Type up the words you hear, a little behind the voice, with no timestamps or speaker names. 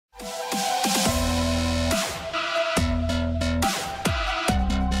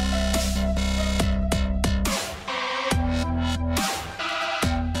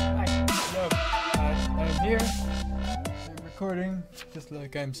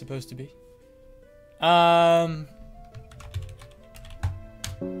like I'm supposed to be. Oh,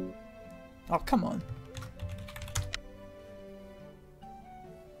 come on.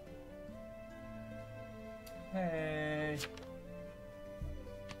 Hey.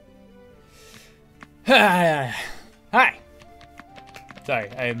 Hi. Hi. Sorry,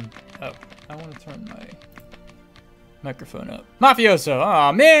 oh, I want to turn my microphone up. Mafioso.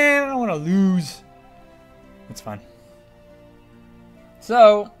 Oh man, I don't want to lose. It's fine.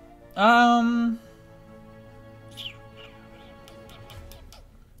 So, let's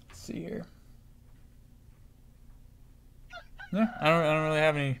see here. Yeah, I don't really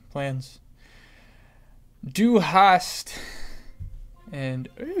have any plans. Du hast, and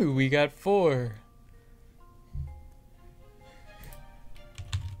ooh, we got 4.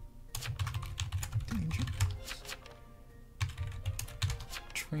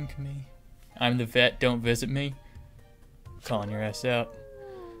 Drink me. I'm the vet. Don't visit me. I'm calling your ass out.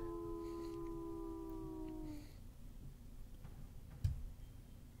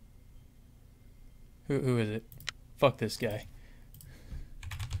 Who is it? Fuck this guy.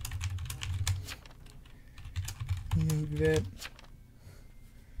 You vet.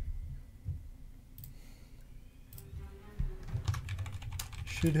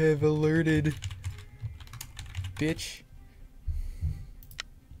 Should have alerted. Bitch.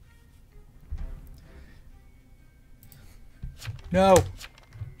 No.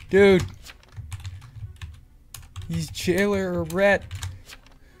 Dude. He's jailer or rat.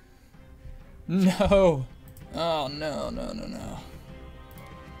 No. Oh, no.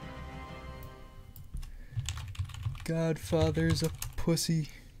 Godfather's a pussy.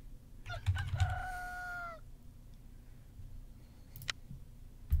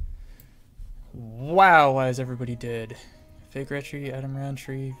 Wow, why is everybody dead? Fake Retry, Adam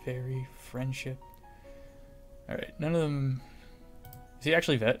Roundtree, Fairy, Friendship. Alright, none of them... Is he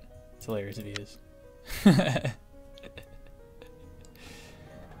actually vet? It's hilarious if he is.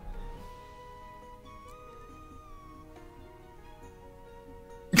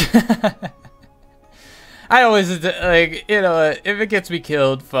 I always, like, you know, if it gets me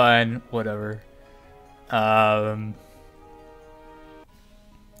killed, fine, whatever. But,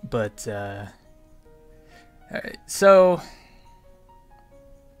 alright, so...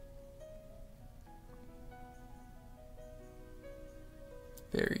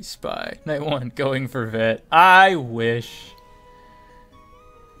 Fairy Spy. Night 1, going for vet. I wish.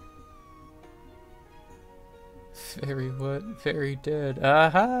 Fairy what? Fairy dead.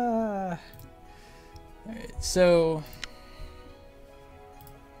 Aha! Alright, so...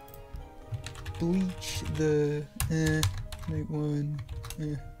 Bleach the... Night 1.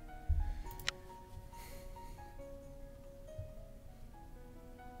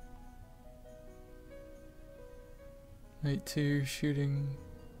 Night 2, shooting...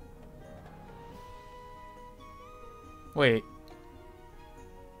 Wait.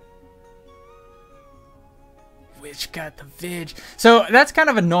 Which got the vid? So that's kind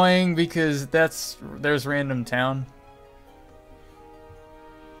of annoying because there's random town.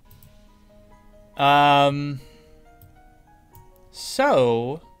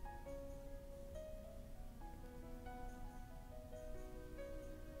 So...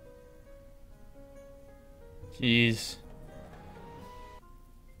 Jeez.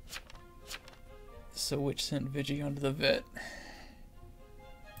 So which sent Vigi onto the vet?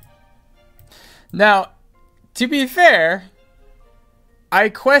 Now, to be fair, I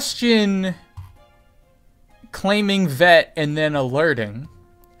question claiming vet and then alerting.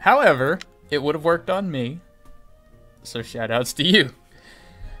 However, it would have worked on me. So shoutouts to you.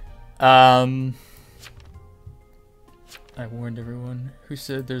 I warned everyone. Who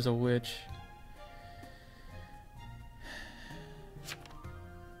said there's a witch?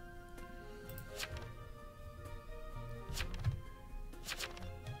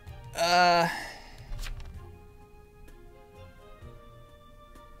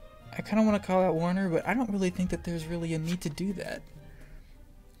 I kind of want to call out Warner, but I don't really think that there's really a need to do that.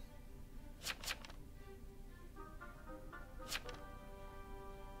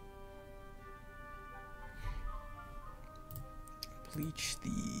 Bleach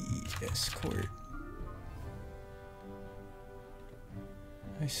the escort.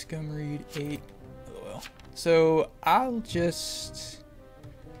 I scum read 8. LOL. So I'll just...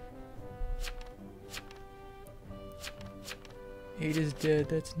 8 is dead,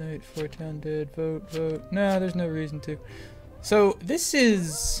 that's night, 4 town dead, vote. No, there's no reason to. So, this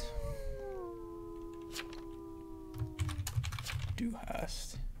is... Du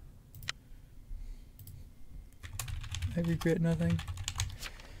hast. I regret nothing.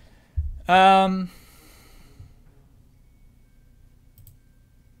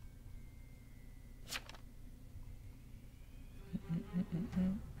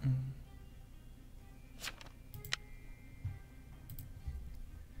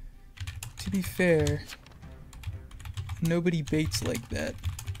 To be fair, nobody baits like that.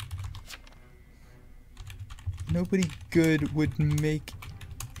 Nobody good would make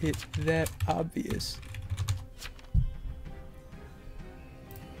it that obvious.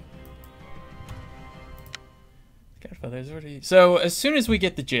 Godfather's already... So, as soon as we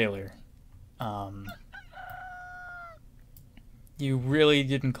get the jailer, you really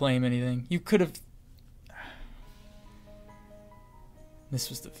didn't claim anything. You could have... This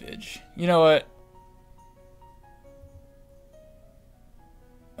was the Vidge. You know what?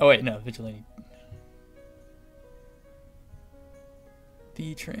 Oh wait, no, Vigilante.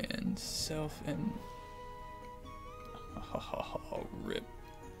 The trans self and... Oh, rip.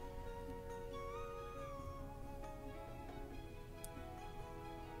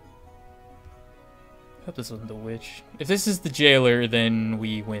 I hope this wasn't the witch. If this is the jailer, then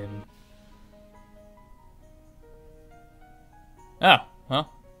we win. Oh,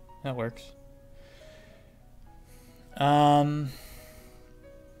 well, that works.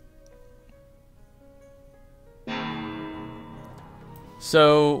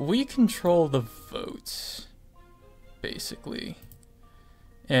 So we control the votes, basically.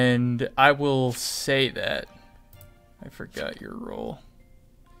 And I will say that. I forgot your role.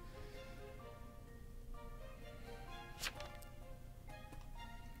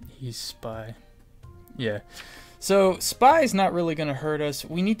 He's spy. Yeah. So spy is not really going to hurt us.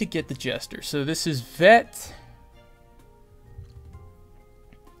 We need to get the jester. So this is vet.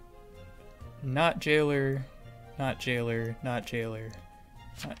 Not jailer. Not jailer. Not jailer.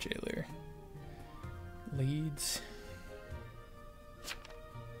 Not jailer. Leads.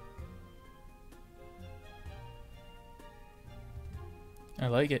 I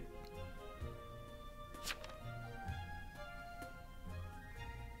like it.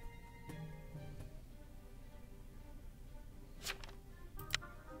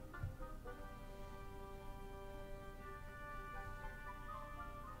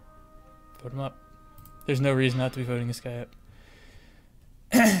 Vote him up. There's no reason not to be voting this guy up.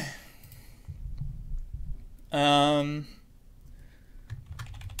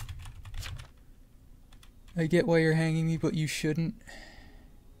 I get why you're hanging me, but you shouldn't.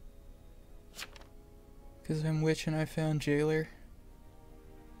 Because I'm witch and I found jailer.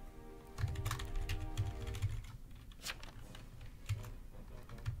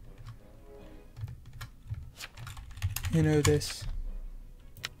 You know this.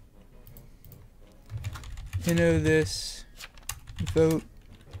 You know this. Vote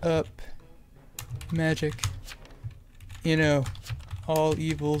up. Magic. You know. All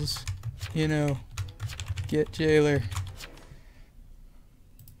evils. You know. Get jailer.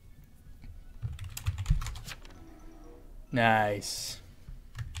 Nice.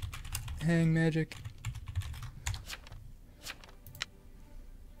 Hang magic.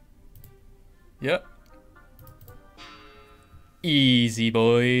 Yep. Easy,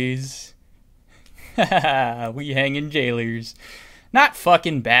 boys. We hanging jailers. Not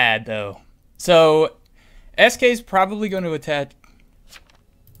fucking bad, though. So, SK's probably going to attack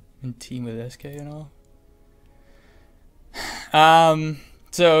and team with SK and all.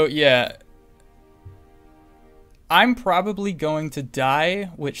 So, yeah. I'm probably going to die,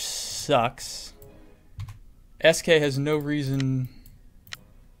 which sucks. SK has no reason...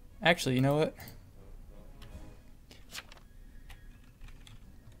 Actually, you know what?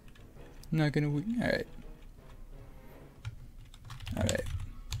 I'm not gonna... Alright. Alright.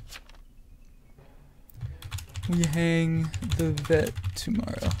 We hang the vet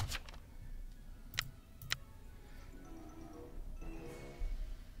tomorrow.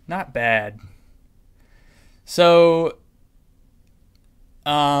 Not bad. So...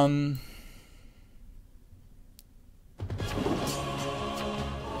 No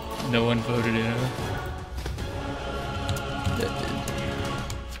one voted in it. That did.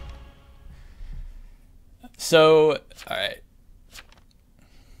 So, alright.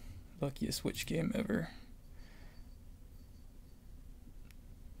 Luckiest witch game ever.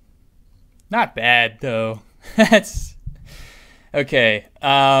 Not bad, though. That's... Okay,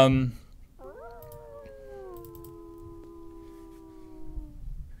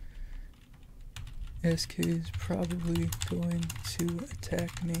 SK is probably going to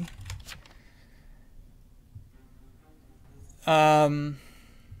attack me.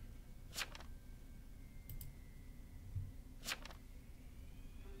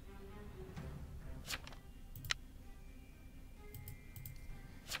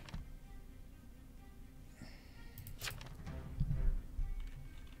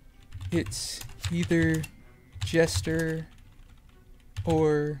 It's either Jester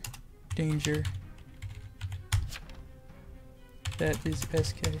or danger. That is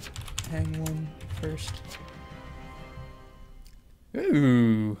SK. Hang one first.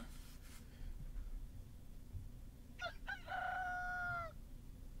 Ooh.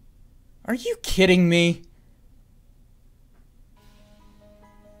 Are you kidding me?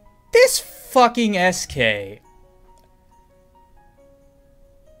 This fucking SK.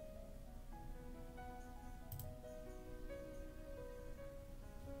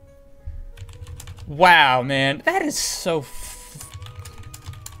 Wow, man. That is so...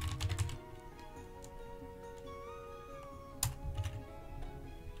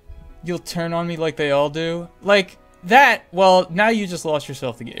 You'll turn on me like they all do? Like, that... Well, now you just lost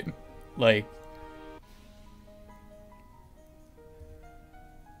yourself the game. Like...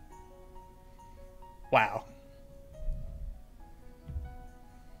 Wow.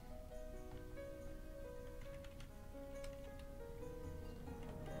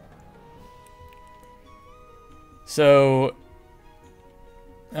 So...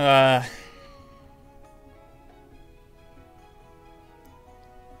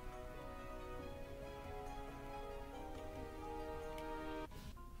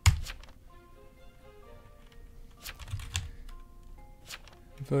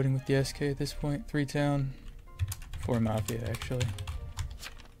 Voting with the SK at this point. 3 town. 4 mafia, actually.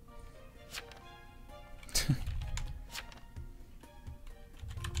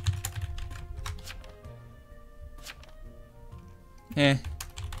 Eh.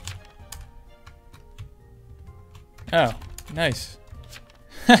 Oh, nice.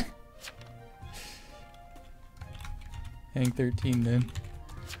 Hang 13 then.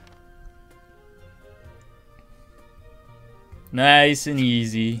 Nice and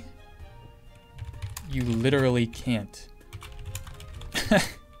easy. You literally can't.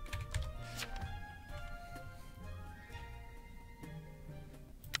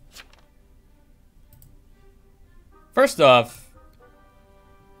 First off,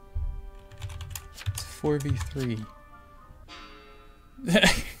 it's 4v3.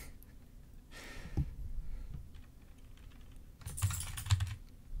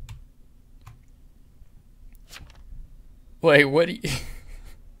 Wait, what do you...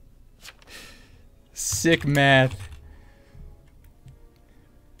 Sick math.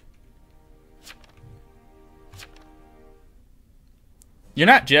 You're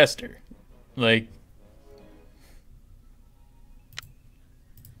not Jester. Like...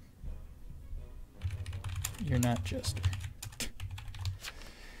 You're not Jester.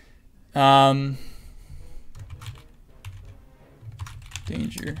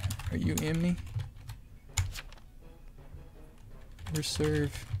 Danger. Are you Amni?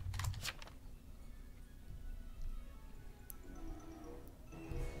 Reserve.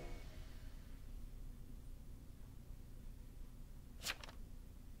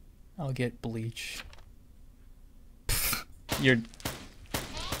 I'll get bleach. You're...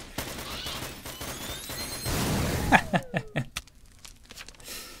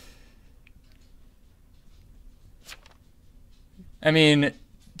 I mean,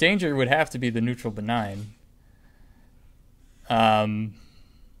 danger would have to be the neutral benign.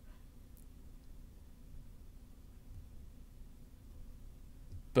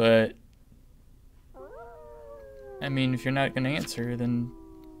 But I mean, if you're not gonna answer, then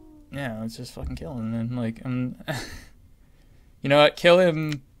yeah, let's just fucking kill him. Then, like, you know what? Kill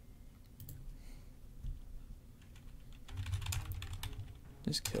him.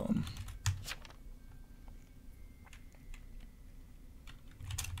 Just kill him.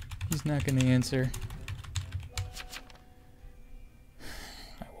 He's not gonna answer.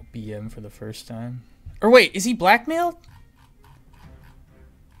 I will BM for the first time. Or wait, is he blackmailed?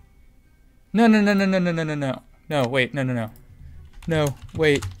 No, no, no, no, no, no, no, no, no. No, wait, no, no, no. No,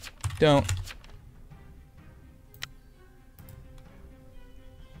 wait, don't.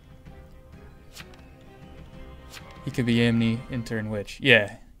 He could be Amni, intern, witch.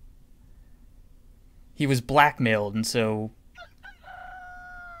 Yeah. He was blackmailed, and so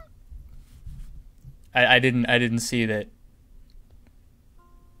I didn't see that.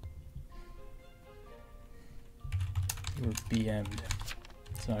 You were BM'd.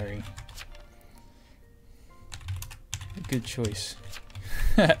 Sorry. Good choice.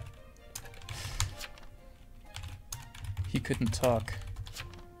 He couldn't talk.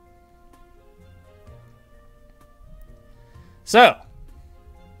 So,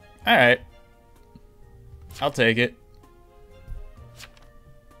 alright. I'll take it.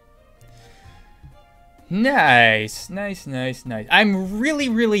 Nice, nice, nice, nice. I'm really,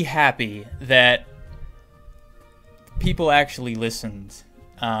 really happy that people actually listened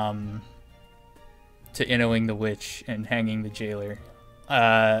to Innowing the Witch and hanging the jailer.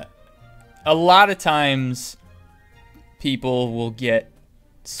 a lot of times people will get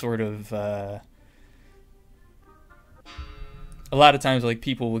sort of a lot of times, like,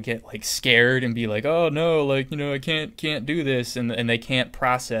 people will get, like, scared and be like, oh no, like, you know, I can't do this, and they can't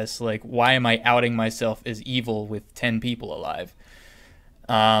process, like, why am I outing myself as evil with 10 people alive?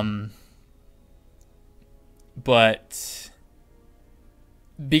 But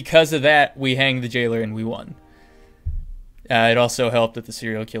because of that, we hanged the jailer and we won. It also helped that the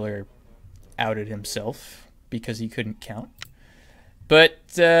serial killer outed himself because he couldn't count. But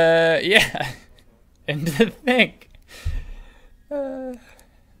yeah, and to think, I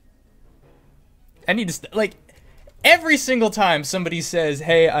need to like every single time somebody says,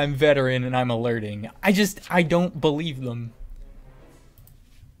 "Hey, I'm veteran and I'm alerting," I don't believe them.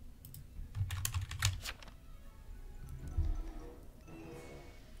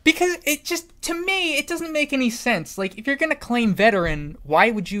 Because it just, to me, it doesn't make any sense. Like, if you're gonna claim veteran,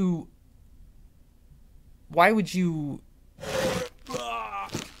 why would you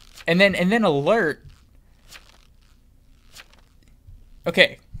and then alert?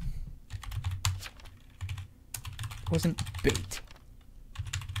 Okay. Wasn't bait.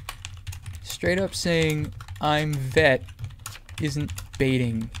 Straight up saying I'm vet isn't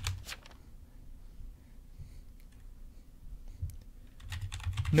baiting.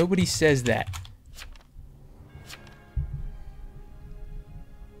 Nobody says that.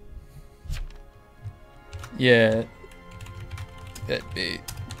 Yeah. Vet bait.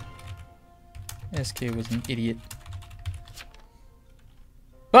 SK was an idiot.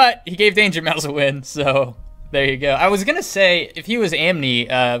 But he gave Danger Mouse a win, so there you go. I was gonna say, if he was Amni,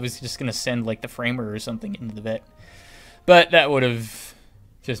 I was just gonna send like the framer or something into the vet. But that would have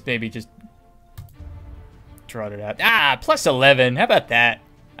just maybe just trotted out. Ah, plus 11. How about that?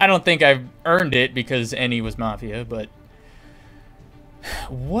 I don't think I've earned it because Any was Mafia, but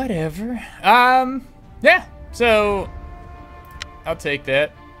whatever. Yeah, so I'll take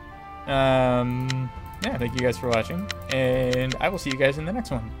that. Yeah, thank you guys for watching, and I will see you guys in the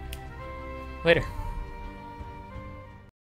next one. Later.